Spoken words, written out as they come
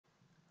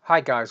Hi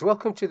guys,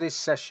 welcome to this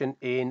session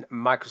in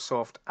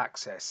Microsoft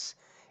Access.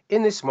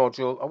 In this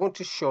module, I want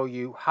to show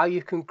you how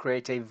you can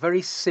create a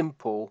very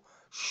simple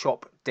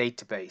shop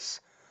database.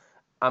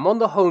 I'm on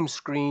the home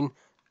screen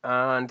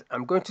and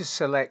I'm going to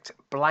select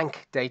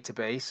blank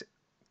database,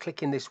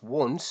 clicking this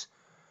once.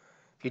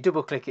 If you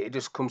double click it, it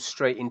just comes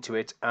straight into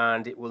it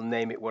and it will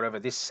name it whatever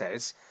this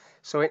says.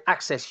 So in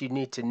Access, you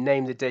need to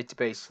name the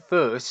database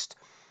first,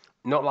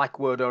 not like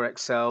Word or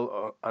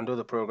Excel and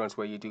other programs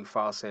where you do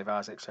file save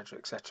as, etc.,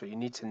 etc. You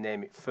need to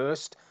name it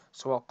first.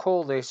 So I'll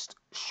call this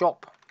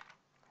shop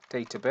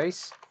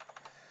database.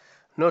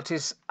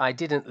 Notice I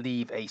didn't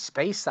leave a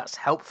space. That's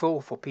helpful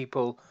for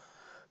people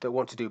that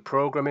want to do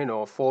programming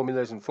or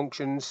formulas and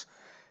functions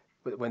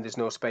when there's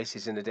no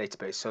spaces in the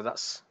database. So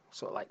that's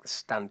sort of like the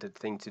standard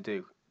thing to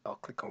do. I'll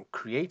click on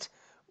create.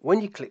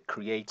 When you click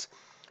create,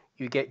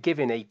 you get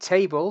given a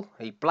table,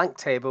 a blank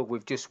table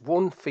with just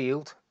one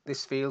field,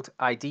 this field,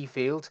 ID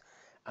field,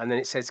 and then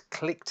it says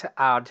click to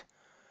add,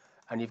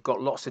 and you've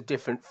got lots of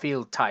different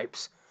field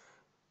types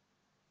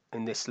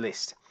in this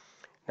list.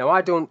 Now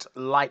I don't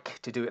like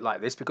to do it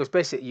like this because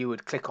basically you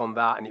would click on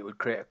that and it would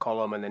create a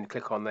column, and then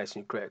click on this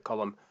and you create a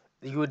column.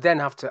 You would then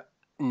have to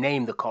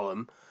name the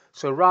column.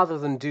 So rather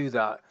than do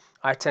that,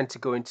 I tend to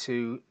go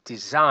into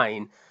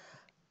design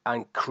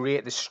and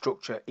create the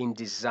structure in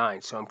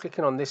design. So I'm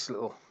clicking on this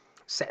little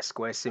set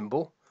square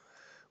symbol,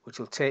 which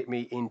will take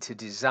me into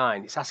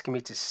design. It's asking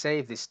me to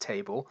save this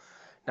table.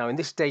 Now in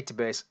this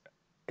database,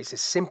 it's a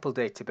simple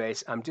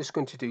database. I'm just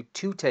going to do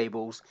two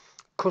tables,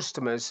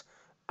 customers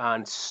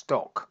and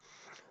stock.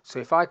 So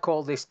if I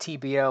call this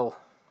TBL,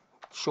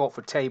 short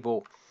for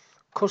table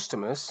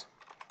customers,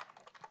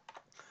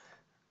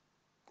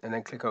 and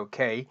then click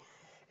OK,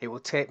 it will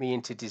take me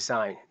into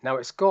design. Now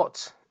it's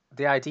got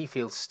the ID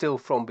field still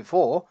from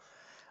before,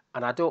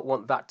 and I don't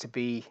want that to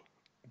be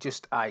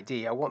just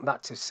ID. I want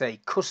that to say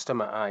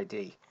customer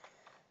ID.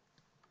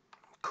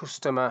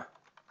 Customer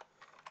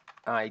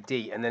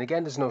ID, and then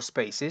again there's no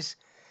spaces.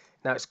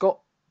 Now it's got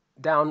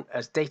down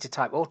as data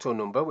type auto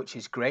number, which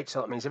is great.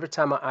 So that means every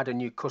time I add a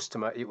new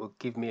customer, it will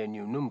give me a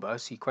new number,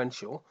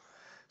 sequential.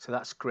 So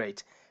that's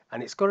great.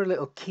 And it's got a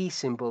little key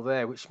symbol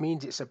there, which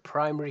means it's a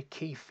primary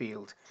key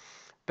field.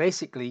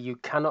 Basically, you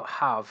cannot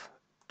have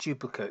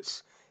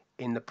duplicates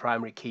in the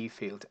primary key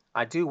field.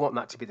 I do want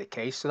that to be the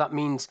case. So that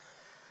means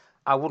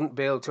I wouldn't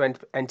be able to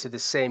enter the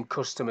same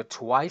customer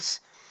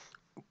twice.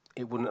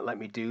 It wouldn't let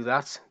me do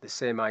that, the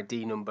same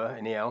ID number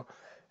anyhow.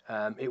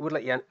 It would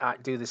let you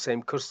do the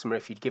same customer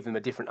if you'd give them a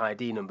different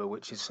ID number,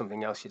 which is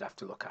something else you'd have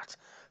to look at.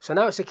 So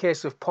now it's a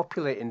case of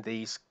populating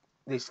these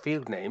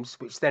field names,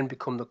 which then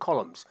become the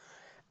columns,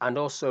 and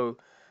also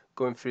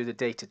going through the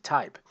data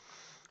type.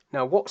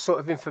 Now, what sort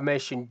of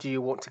information do you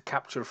want to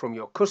capture from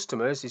your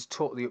customers is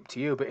totally up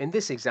to you. But in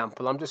this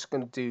example, I'm just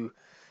going to do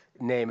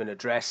name and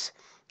address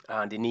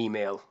and an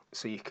email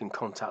so you can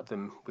contact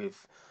them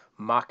with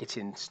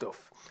marketing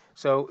stuff.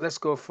 So let's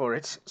go for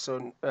it.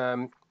 So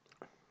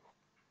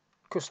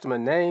customer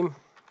name,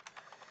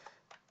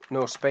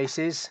 no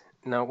spaces.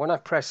 Now when I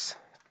press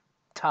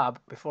tab,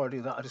 before I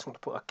do that, I just want to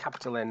put a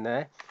capital N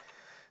there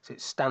so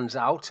it stands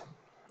out.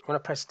 When I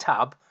press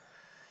tab,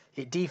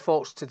 it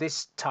defaults to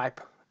this type,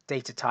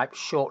 data type,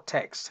 short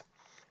text.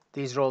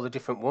 These are all the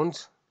different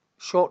ones.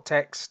 Short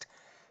text,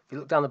 if you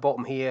look down the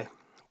bottom here,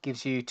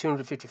 gives you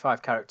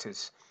 255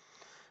 characters.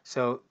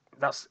 So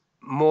that's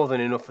more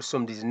than enough for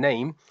somebody's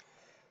name.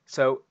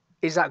 So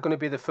is that going to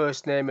be the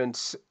first name and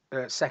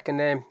second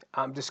name?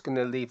 I'm just going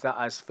to leave that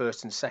as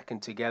first and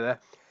second together.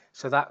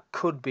 So that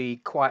could be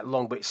quite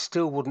long, but it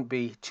still wouldn't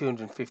be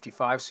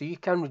 255. So you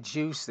can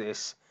reduce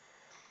this.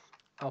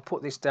 I'll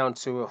put this down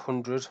to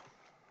 100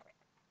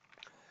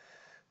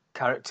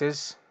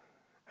 characters.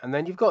 And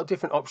then you've got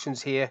different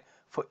options here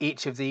for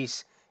each of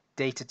these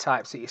data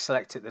types that you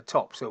select at the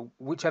top. So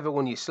whichever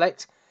one you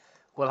select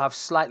will have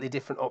slightly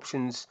different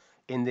options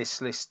in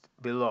this list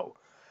below.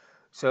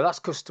 So that's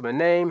customer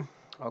name.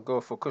 I'll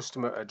go for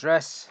customer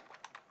address.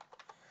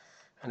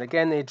 And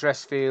again, the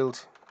address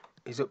field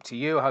is up to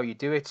you how you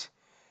do it.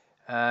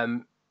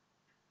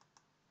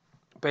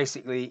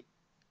 Basically,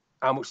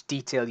 how much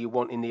detail you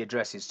want in the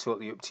address is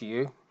totally up to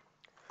you.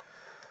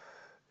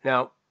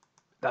 Now,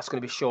 that's going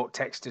to be short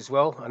text as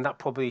well, and that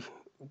probably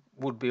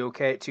would be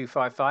okay at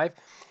 255.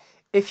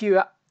 If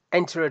you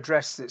enter an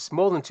address that's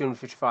more than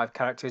 255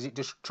 characters, it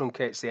just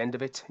truncates the end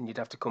of it, and you'd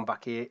have to come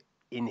back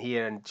in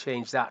here and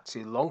change that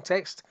to long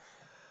text,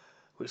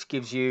 which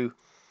gives you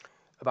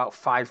about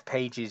 5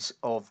 pages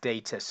of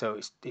data. So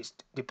it's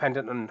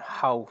dependent on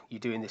how you're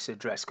doing this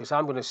address, because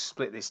I'm going to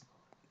split this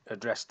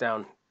address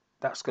down.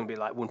 That's going to be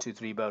like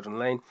 123 Belden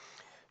Lane.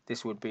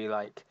 This would be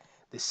like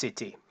the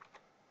city.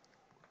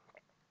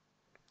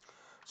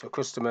 So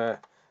customer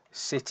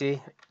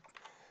city,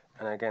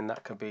 and again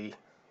that could be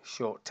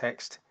short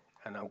text,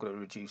 and I'm going to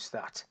reduce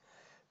that.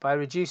 By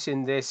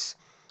reducing this,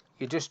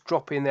 you're just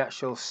dropping the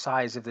actual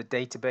size of the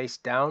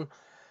database down.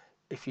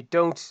 If you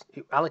don't,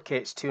 it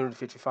allocates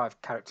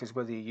 255 characters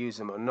whether you use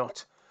them or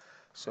not.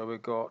 So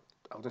we've got,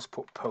 I'll just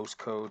put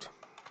postcode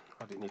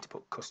I didn't need to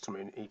put customer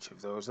in each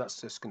of those.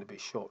 That's just going to be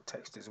short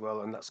text as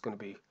well, and that's going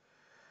to be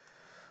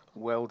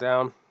well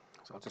down.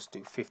 So I'll just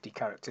do 50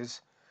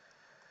 characters.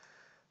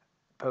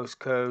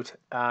 Postcode,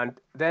 and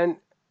then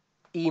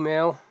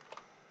email.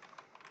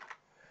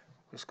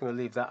 Just going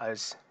to leave that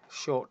as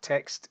short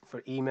text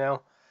for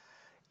email.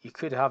 You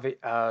could have it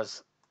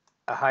as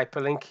a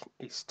hyperlink.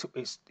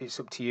 It's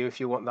up to you if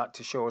you want that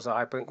to show as a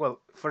hyperlink. Well,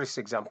 for this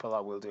example, I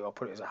will do. I'll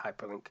put it as a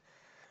hyperlink.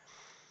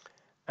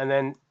 And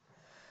then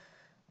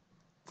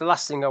the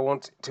last thing I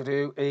want to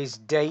do is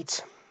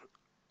date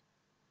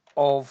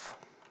of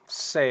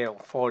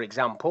sale, for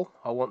example.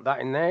 I want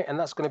that in there, and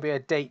that's going to be a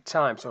date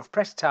time. So I've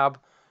pressed tab,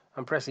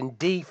 I'm pressing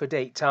D for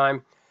date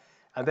time,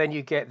 and then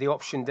you get the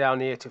option down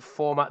here to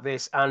format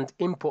this and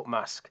input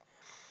mask.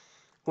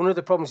 One of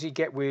the problems you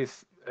get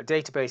with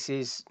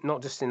databases,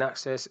 not just in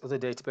Access, other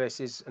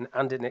databases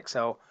and in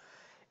Excel,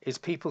 is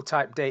people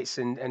type dates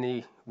in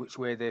any which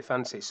way they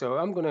fancy. So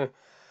I'm going to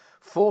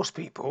force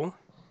people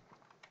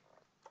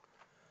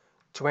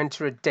to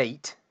enter a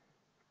date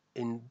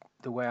in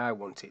the way I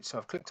want it. So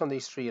I've clicked on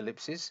these 3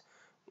 ellipses.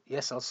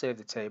 Yes, I'll save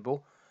the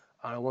table,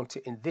 and I want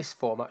it in this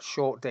format,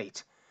 short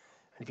date.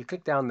 And if you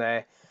click down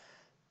there,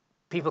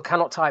 people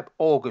cannot type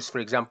August, for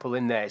example,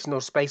 in there. There's no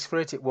space for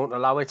it. It won't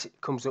allow it. It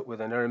comes up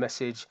with an error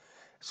message.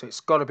 So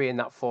it's got to be in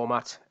that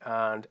format,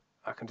 and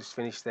I can just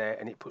finish there,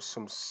 and it puts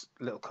some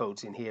little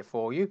codes in here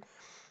for you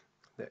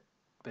that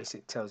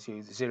basically tells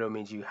you 0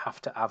 means you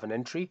have to have an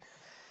entry,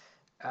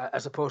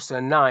 as opposed to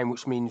a 9,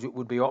 which means it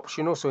would be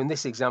optional. So in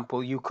this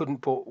example, you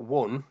couldn't put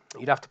 1.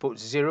 You'd have to put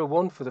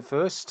 01 for the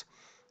first.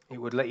 It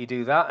would let you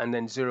do that, and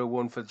then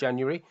 01 for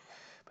January.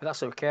 But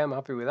that's okay. I'm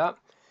happy with that.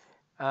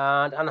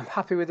 And I'm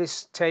happy with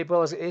this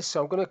table as it is.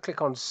 So I'm going to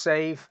click on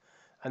Save,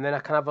 and then I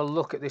can have a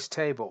look at this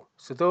table.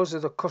 So those are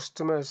the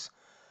customers'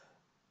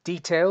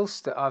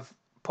 details that I've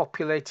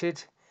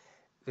populated,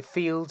 the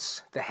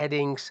fields, the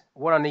headings.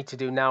 What I need to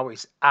do now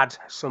is add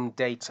some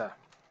data.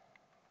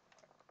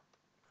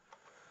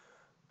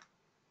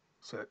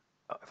 So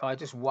if I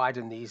just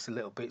widen these a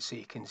little bit so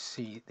you can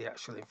see the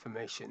actual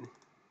information,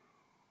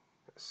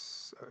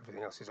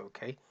 everything else is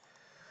okay.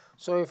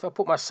 So if I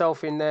put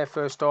myself in there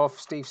first off,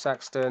 Steve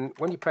Saxton,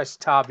 when you press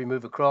tab you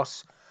move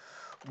across,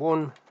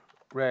 1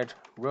 Red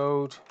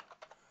Road,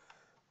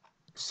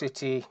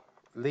 City,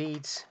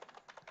 Leeds,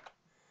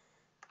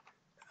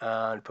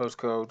 and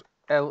postcode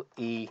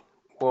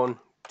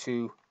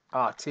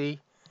LE12RT,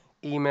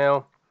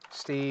 email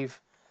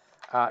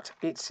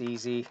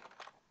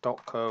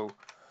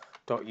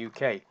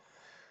steve@itseasy.co.uk,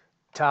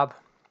 tab,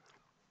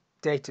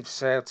 date of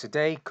sale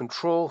today,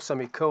 control,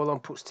 semicolon,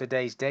 puts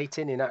today's date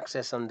in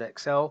Access and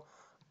Excel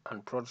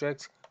and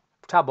project,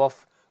 tab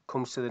off,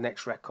 comes to the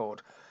next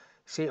record.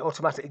 See, it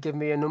automatically give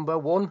me a number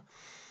 1,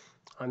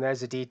 and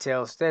there's the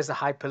details. There's the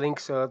hyperlink,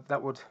 so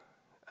that would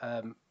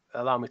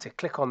allow me to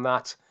click on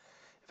that.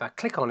 If I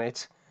click on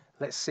it,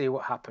 let's see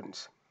what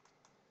happens.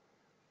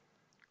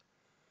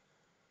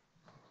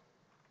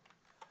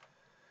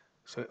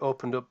 So it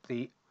opened up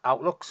the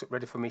Outlook, so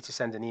ready for me to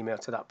send an email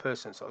to that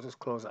person. So I'll just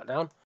close that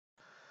down.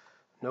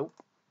 Nope.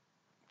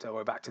 So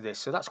we're back to this.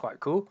 So that's quite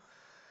cool.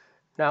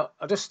 Now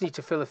I just need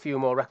to fill a few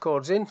more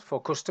records in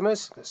for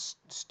customers. Let's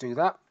do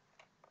that.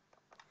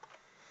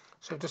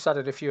 So I've just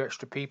added a few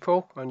extra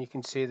people, and you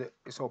can see that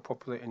it's all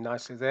populating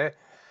nicely there.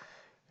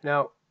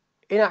 Now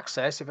in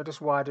Access, if I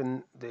just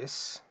widen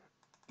this,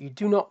 you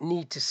do not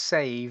need to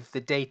save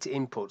the data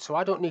input. So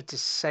I don't need to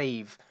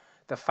save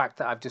the fact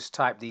that I've just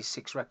typed these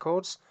 6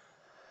 records.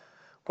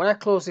 When I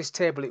close this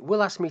table, it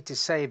will ask me to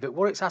save, but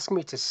what it's asking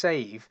me to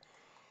save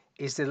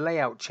is the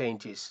layout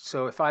changes.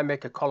 So if I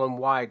make a column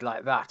wide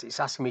like that,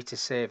 it's asking me to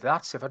save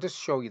that. So if I just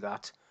show you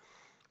that,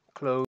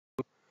 close,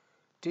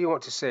 do you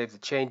want to save the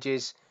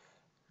changes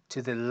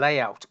to the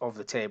layout of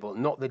the table,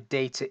 not the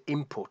data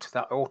input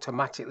that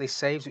automatically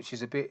saves, which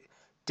is a bit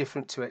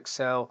different to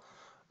Excel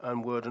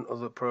and Word and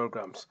other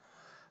programs.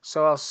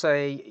 So I'll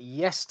say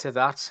yes to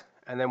that,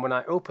 and then when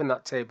I open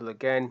that table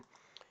again,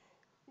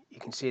 you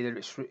can see that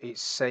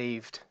it's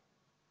saved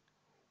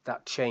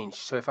that change.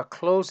 So if I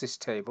close this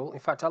table, in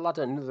fact I'll add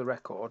another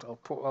record. I'll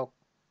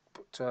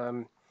put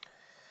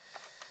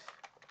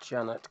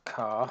Janet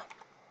Carr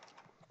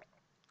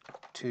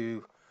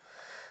to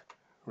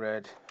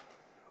Red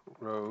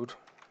Road.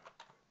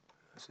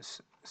 It's the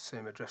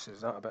same address as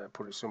that. I better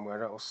put it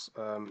somewhere else.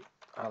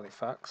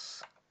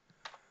 Halifax,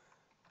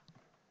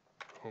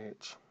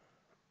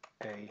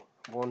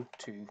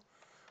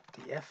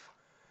 HA12DF.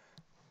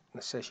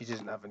 Let's say she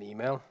doesn't have an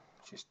email.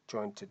 She's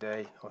joined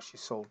today, or she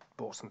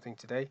bought something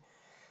today.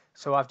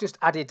 So I've just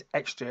added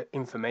extra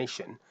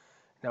information.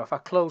 Now if I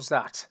close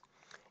that,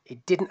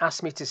 it didn't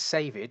ask me to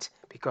save it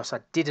because I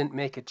didn't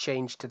make a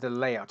change to the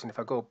layout. And if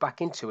I go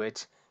back into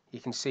it, you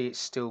can see it's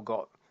still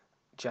got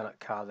Janet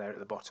Carr there at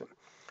the bottom.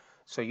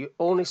 So you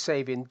only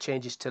save in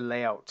changes to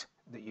layout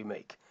that you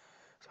make.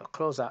 So I'll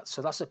close that.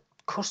 So that's a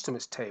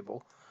customers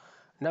table.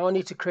 Now I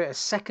need to create a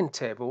second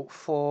table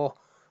for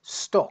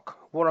stock.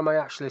 What am I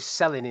actually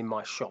selling in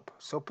my shop?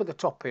 So up at the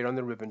top here on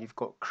the ribbon, you've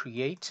got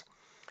create,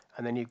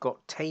 and then you've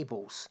got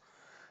tables.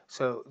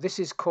 So this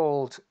is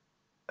called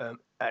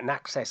an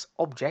access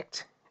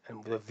object,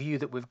 and the view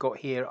that we've got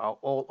here are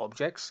all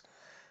objects.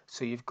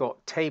 So you've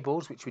got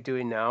tables, which we're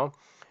doing now,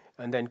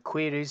 and then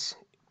queries.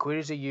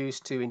 Queries are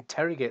used to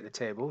interrogate the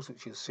tables,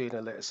 which you'll see in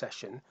a later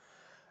session. And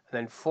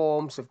then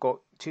forms have got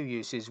two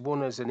uses,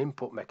 one as an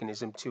input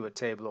mechanism to a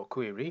table or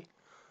query,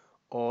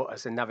 or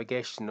as a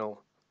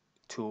navigational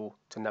tool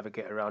to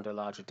navigate around a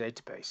larger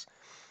database.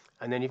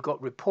 And then you've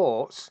got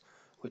reports,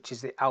 which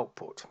is the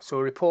output. So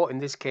a report in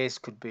this case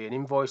could be an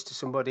invoice to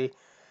somebody,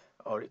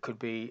 or it could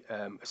be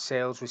a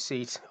sales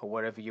receipt, or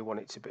whatever you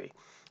want it to be.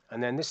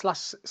 And then this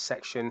last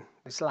section,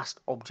 this last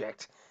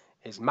object,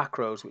 is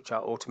macros, which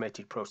are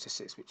automated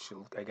processes, which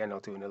again I'll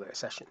do in a later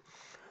session.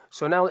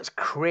 So now let's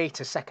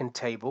create a second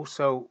table.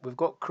 So we've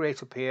got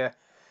create up here,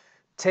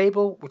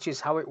 table, which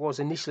is how it was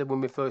initially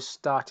when we first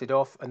started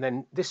off, and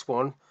then this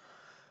one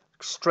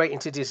straight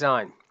into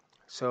design.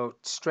 So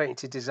straight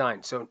into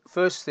design. So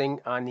first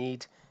thing I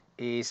need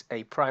is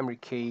a primary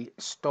key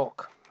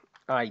stock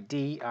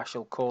ID, I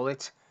shall call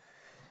it,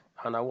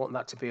 and I want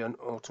that to be an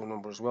auto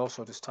number as well,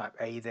 so I'll just type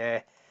A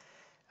there,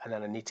 and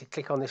then I need to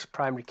click on this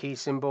primary key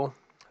symbol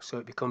so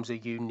it becomes a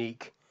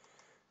unique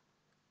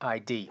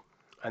ID.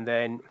 And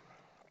then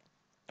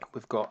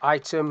we've got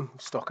item,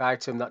 stock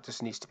item, that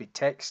just needs to be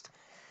text.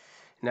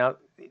 Now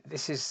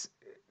this is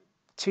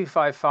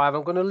 255.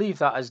 I'm going to leave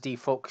that as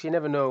default because you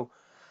never know,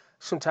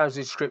 sometimes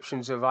the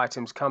descriptions of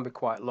items can be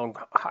quite long.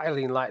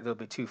 Highly unlikely they'll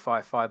be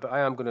 255, but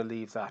I am going to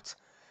leave that.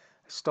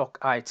 Stock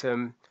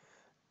item,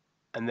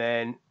 and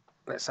then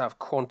let's have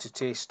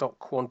quantity, stock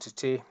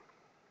quantity.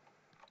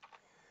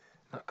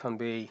 That can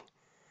be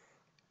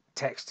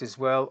text as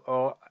well,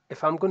 or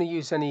if I'm going to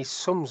use any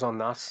sums on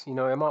that, you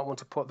know, I might want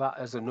to put that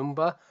as a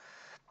number.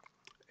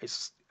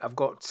 I've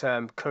got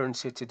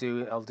currency to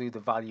do. I'll do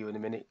the value in a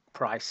minute,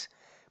 price,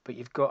 but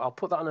I'll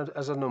put that on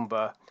as a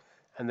number,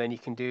 and then you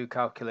can do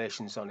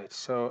calculations on it.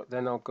 So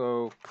then I'll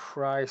go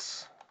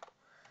price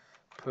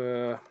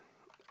per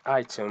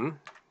item,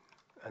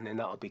 and then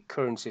that'll be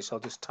currency, so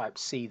I'll just type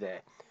C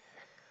there,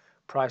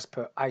 price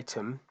per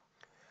item.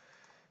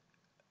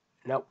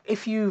 Now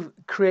if you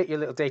create your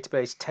little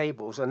database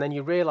tables and then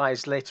you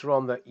realize later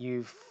on that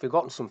you've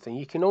forgotten something,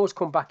 you can always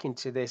come back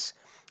into this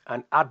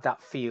and add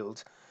that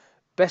field.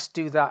 Best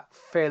do that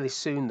fairly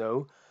soon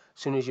though,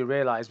 as soon as you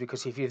realize,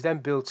 because if you've then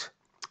built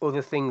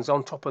other things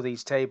on top of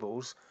these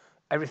tables,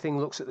 everything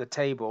looks at the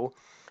table.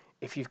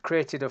 If you've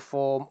created a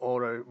form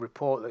or a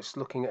report that's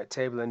looking at a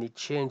table and you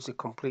change the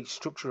complete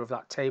structure of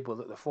that table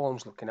that the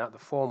form's looking at, the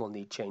form will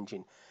need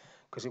changing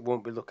because it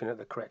won't be looking at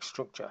the correct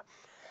structure.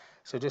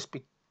 So just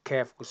be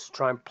careful to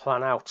try and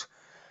plan out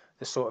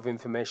the sort of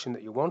information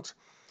that you want.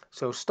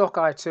 So stock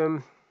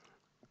item,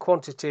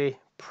 quantity,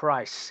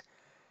 price.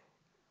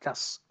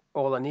 That's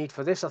all I need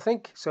for this, I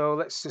think. So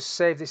let's just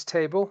save this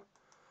table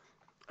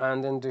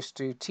and then just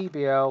do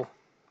TBL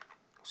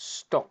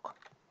stock.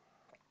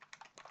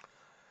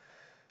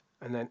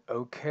 And then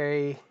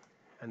OK,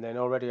 and then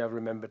already I've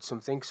remembered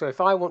something. So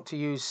if I want to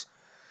use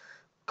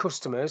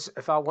customers,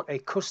 if I want a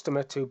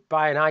customer to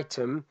buy an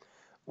item,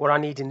 what I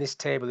need in this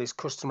table is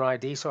customer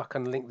ID, so I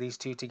can link these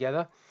two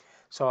together.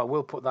 So I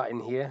will put that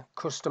in here.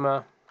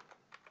 Customer,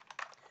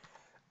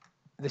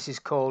 this is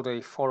called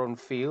a foreign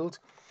field.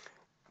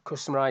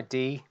 Customer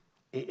ID,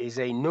 it is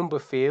a number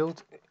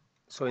field.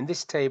 So in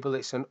this table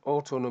it's an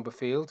auto number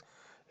field.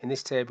 In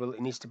this table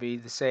it needs to be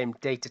the same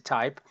data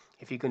type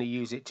if you're going to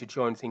use it to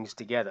join things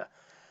together.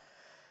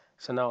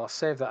 So now I'll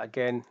save that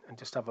again and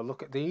just have a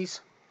look at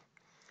these.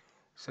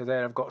 So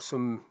there I've got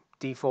some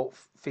default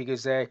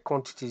figures there,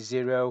 quantity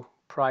 0,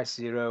 price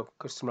 0,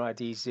 customer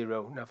ID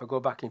 0. Now if I go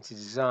back into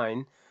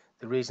design,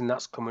 the reason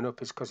that's coming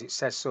up is because it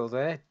says so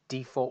there,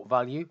 default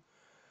value.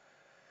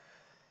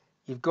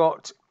 You've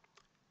got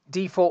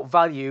default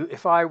value.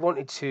 If I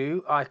wanted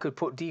to, I could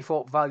put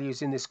default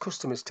values in this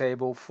customers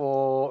table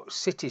for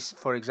cities,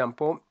 for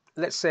example.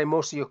 Let's say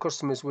most of your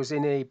customers was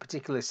in a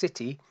particular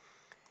city.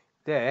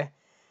 There,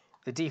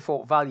 the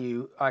default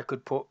value I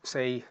could put,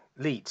 say,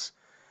 Leeds,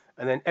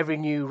 and then every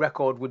new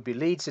record would be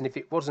Leeds, and if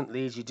it wasn't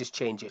Leeds you just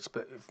change it.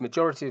 But if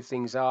majority of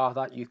things are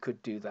that, you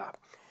could do that.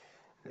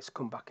 Let's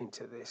come back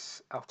into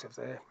this, out of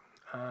there,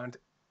 and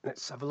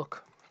let's have a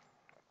look.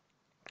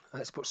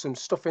 Let's put some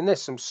stuff in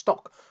this, some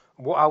stock.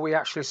 What are we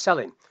actually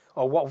selling,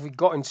 or what have we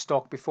got in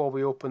stock before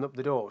we open up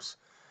the doors?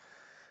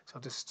 So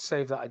I'll just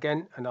save that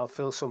again and I'll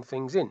fill some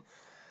things in.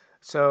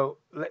 So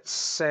let's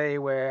say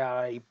we're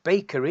a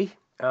bakery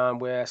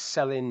and we're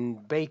selling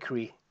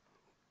bakery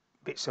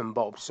bits and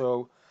bobs.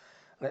 So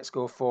let's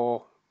go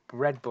for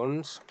bread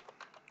buns,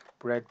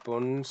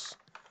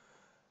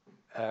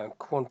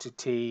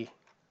 quantity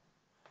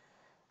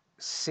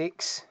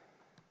 6,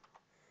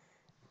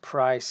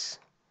 price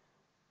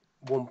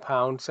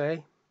 £1,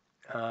 say.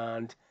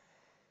 And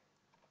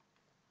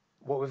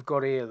what we've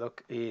got here,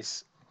 look,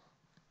 is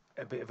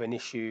a bit of an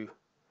issue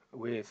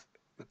with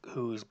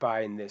who is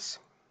buying this.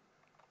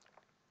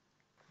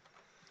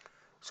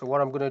 So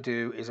what I'm going to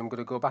do is I'm going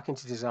to go back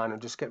into design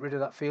and just get rid of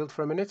that field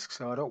for a minute,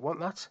 so I don't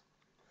want that,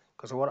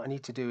 because what I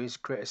need to do is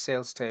create a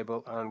sales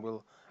table, and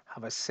we'll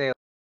have a sales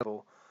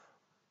table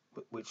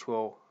which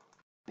will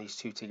these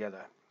two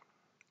together.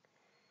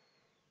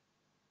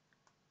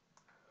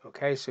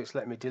 Okay, so it's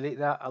letting me delete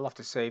that. I'll have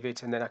to save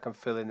it, and then I can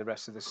fill in the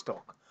rest of the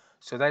stock.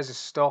 So there's a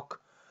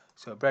stock.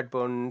 So bread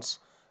buns,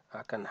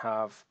 I can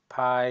have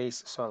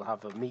pies, so I'll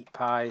have a meat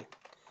pie.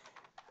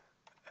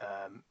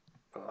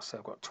 So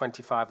I've got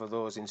 25 of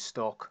those in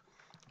stock,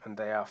 and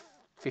they are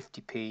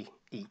 50p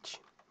each,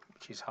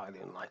 which is highly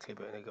unlikely,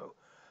 but there you go.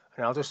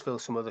 And I'll just fill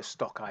some other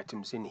stock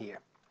items in here.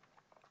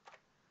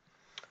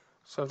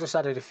 So I've just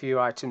added a few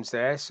items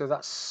there. So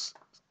that's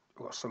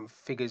got some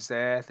figures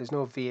there. There's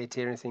no VAT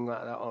or anything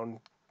like that on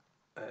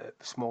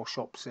small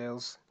shop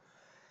sales,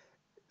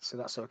 so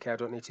that's okay. I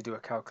don't need to do a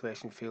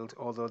calculation field,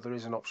 although there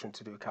is an option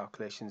to do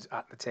calculations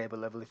at the table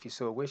level if you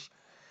so wish.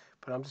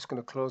 But I'm just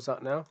going to close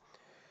that now.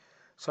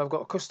 So I've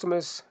got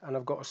customers and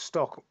I've got a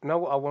stock. Now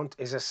what I want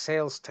is a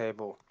sales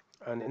table,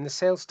 and in the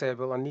sales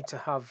table I need to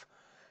have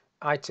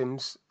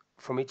items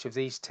from each of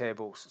these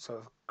tables.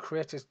 So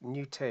create a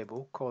new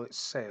table, call it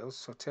sales,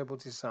 so table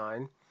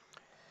design,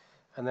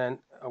 and then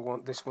I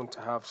want this one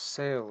to have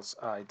sales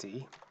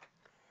ID,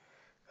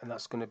 and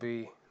that's going to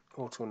be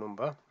auto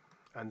number,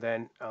 and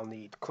then I'll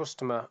need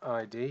customer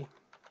ID,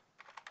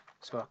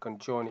 so I can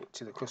join it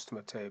to the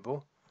customer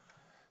table,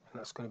 and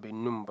that's going to be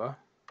number,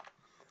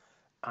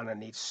 and I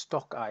need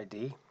stock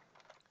ID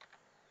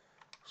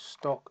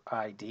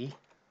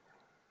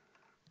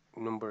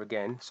number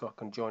again, so I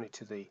can join it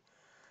to the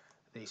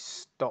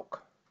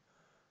stock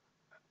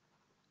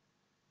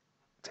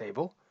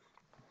table,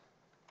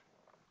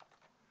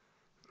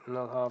 and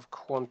I'll have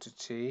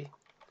quantity,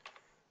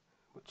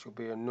 which will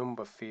be a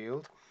number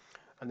field.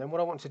 And then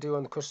what I want to do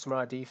on the customer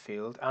ID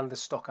field and the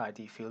stock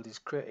ID field is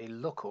create a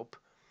lookup,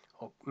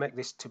 or make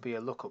this to be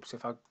a lookup. So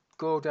if I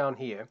go down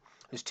here,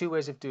 there's two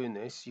ways of doing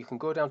this. You can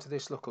go down to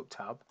this lookup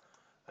tab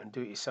and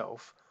do it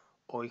yourself,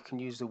 or you can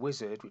use the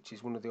wizard, which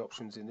is one of the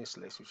options in this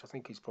list, which I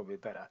think is probably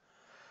better.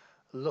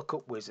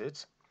 Lookup wizard.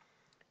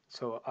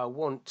 So I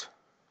want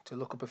to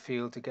look up a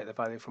field to get the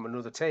value from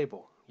another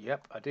table.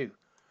 Yep, I do.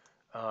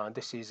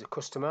 This is a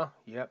customer.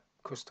 Yep,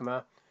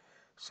 customer.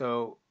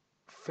 So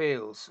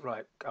fields,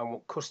 right, I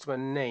want customer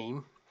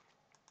name,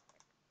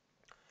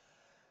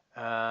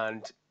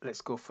 and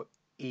let's go for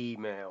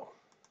email.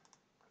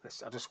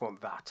 I just want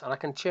that, and I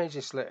can change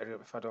this later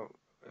if I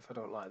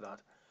don't like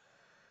that.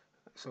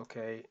 It's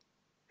okay.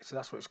 So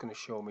that's what it's going to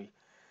show me: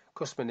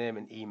 customer name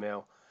and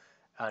email,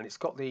 and it's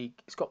got the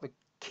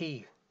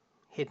key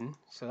hidden,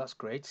 so that's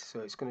great.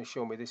 So it's going to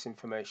show me this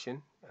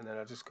information, and then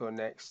I just go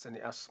next, and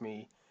it asks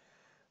me.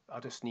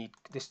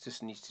 This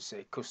just needs to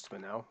say customer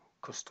now,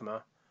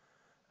 customer,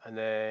 and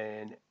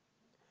then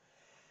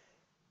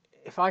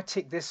if I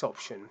tick this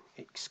option,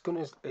 it's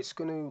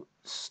gonna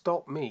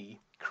stop me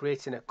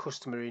creating a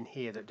customer in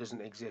here that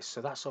doesn't exist.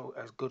 So that's a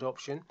good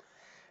option.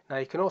 Now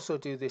you can also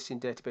do this in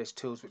database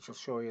tools, which I'll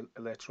show you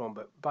later on.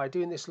 But by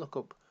doing this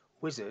lookup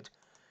wizard,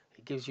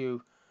 it gives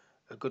you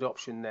a good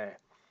option there.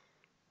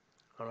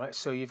 All right.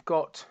 So you've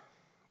got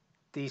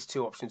these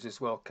two options as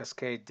well: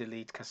 cascade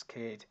delete,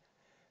 cascade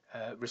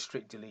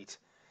restrict delete.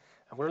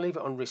 I'm going to leave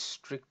it on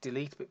restrict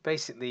delete, but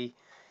basically,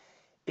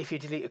 if you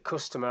delete a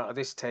customer out of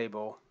this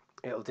table,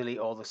 it'll delete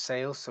all the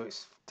sales, so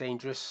it's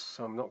dangerous.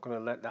 So I'm not going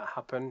to let that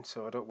happen.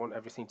 So I don't want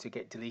everything to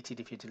get deleted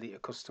if you delete a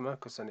customer,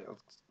 because then it'll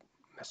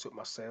mess up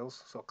my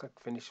sales. So I'll click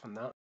finish on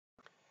that.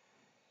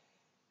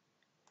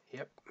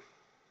 Yep.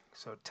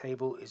 So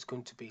table is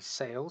going to be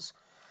sales,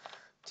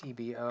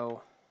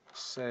 TBL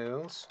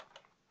sales.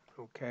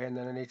 Okay, and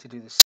then I need to do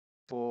this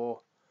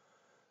for.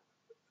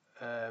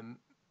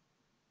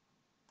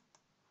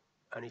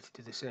 I need to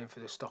do the same for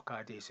the stock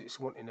ID. So it's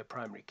wanting a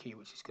primary key,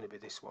 which is going to be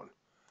this one.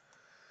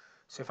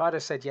 So if I'd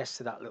have said yes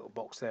to that little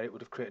box there, it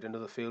would have created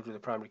another field with a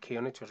primary key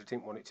on it, but I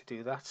didn't want it to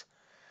do that.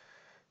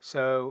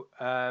 So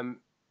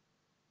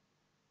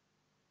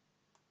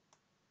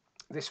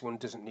this one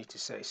doesn't need to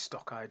say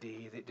stock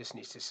ID, it just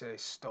needs to say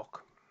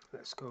stock.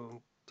 Let's go and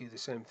do the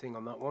same thing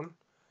on that one.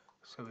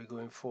 So we're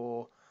going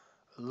for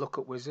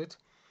lookup wizard,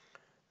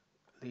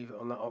 leave it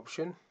on that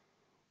option.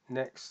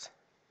 Next.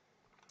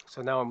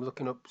 So now I'm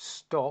looking up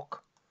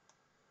stock,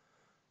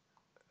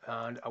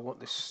 and I want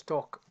the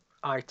stock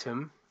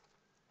item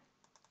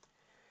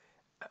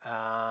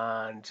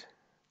and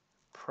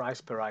price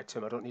per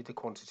item. I don't need the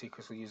quantity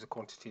because we'll use the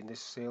quantity in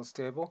this sales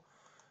table.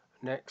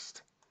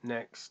 Next,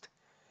 next.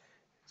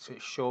 So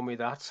it show me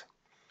that.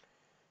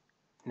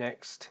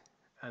 Next,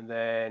 and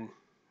then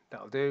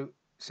that'll do.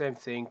 Same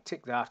thing,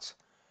 tick that,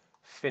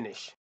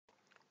 finish.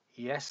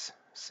 Yes,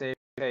 save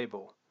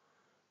table.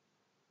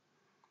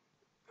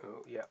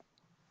 Oh, yeah.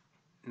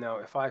 Now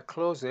if I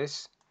close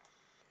this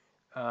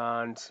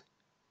and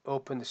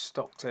open the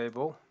stock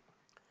table,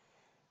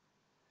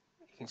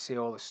 you can see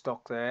all the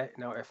stock there.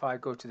 Now if I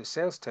go to the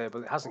sales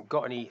table, it hasn't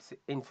got any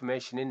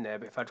information in there,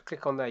 but if I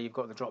click on there, you've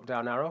got the drop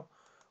down arrow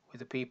with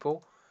the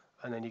people,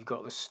 and then you've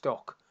got the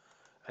stock,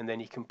 and then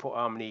you can put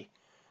how many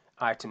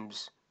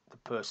items the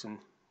person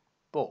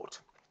bought.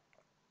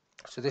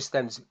 So this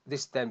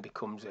then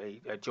becomes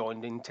a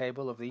joined in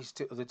table of these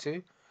other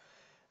two.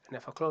 And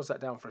if I close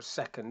that down for a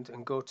second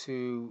and go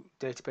to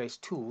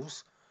database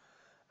tools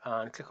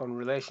and click on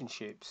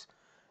relationships,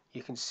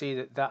 you can see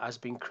that that has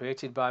been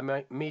created by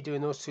me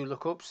doing those two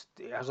lookups.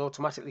 It has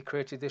automatically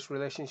created this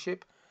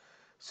relationship.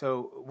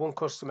 So one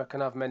customer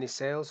can have many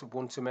sales,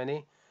 one to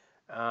many,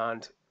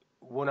 and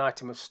one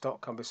item of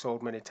stock can be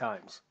sold many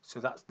times. So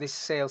that this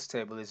sales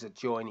table is a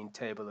joining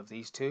table of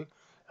these two,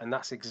 and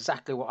that's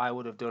exactly what I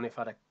would have done if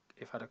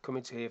I'd come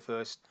into here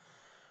first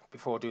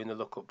before doing the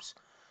lookups.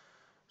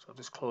 So I'll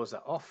just close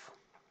that off.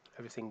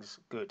 Everything's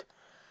good.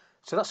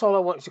 So that's all I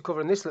wanted to cover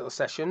in this little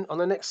session. On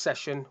the next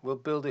session, we'll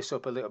build this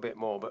up a little bit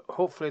more, but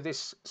hopefully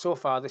so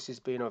far this has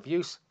been of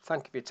use.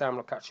 Thank you for your time, and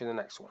I'll catch you in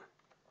the next one.